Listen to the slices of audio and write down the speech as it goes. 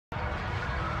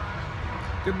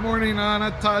Good morning, Anna.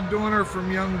 Todd Dorner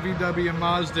from Young VW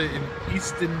Mazda in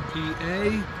Easton,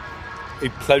 PA. A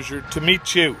pleasure to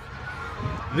meet you.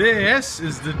 This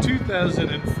is the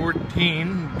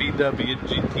 2014 VW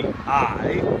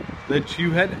GTI that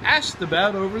you had asked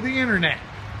about over the internet.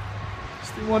 It's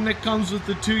the one that comes with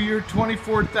the 2-year,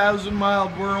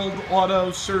 24,000-mile World Auto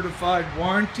Certified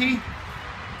warranty.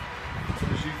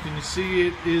 As you can see,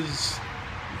 it is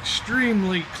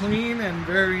extremely clean and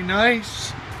very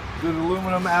nice. Good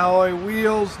aluminum alloy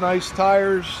wheels, nice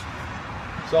tires.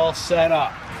 It's all set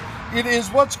up. It is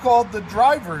what's called the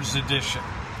driver's edition.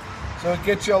 So it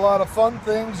gets you a lot of fun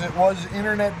things. It was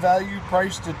internet value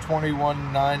priced at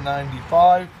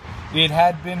 $21,995. It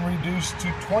had been reduced to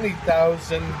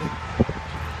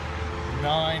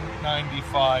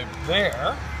 $20,995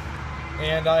 there.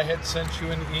 And I had sent you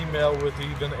an email with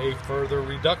even a further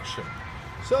reduction.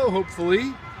 So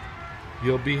hopefully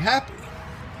you'll be happy.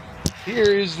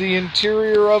 Here is the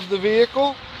interior of the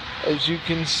vehicle. As you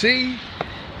can see,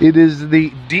 it is the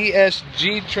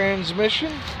DSG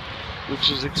transmission,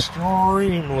 which is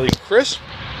extremely crisp.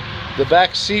 The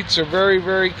back seats are very,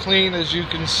 very clean, as you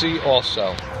can see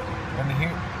also. And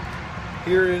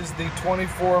here is the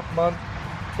 24-month,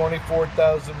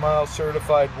 24,000-mile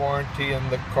certified warranty and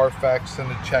the Carfax and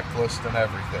the checklist and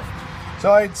everything.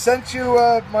 So I had sent you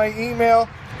my email.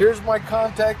 Here's my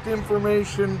contact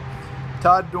information.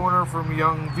 Todd Dorner from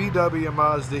Young VW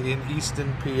Mazda in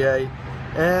Easton, PA.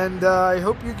 And I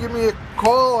hope you give me a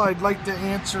call. I'd like to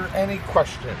answer any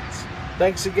questions.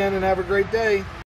 Thanks again and have a great day.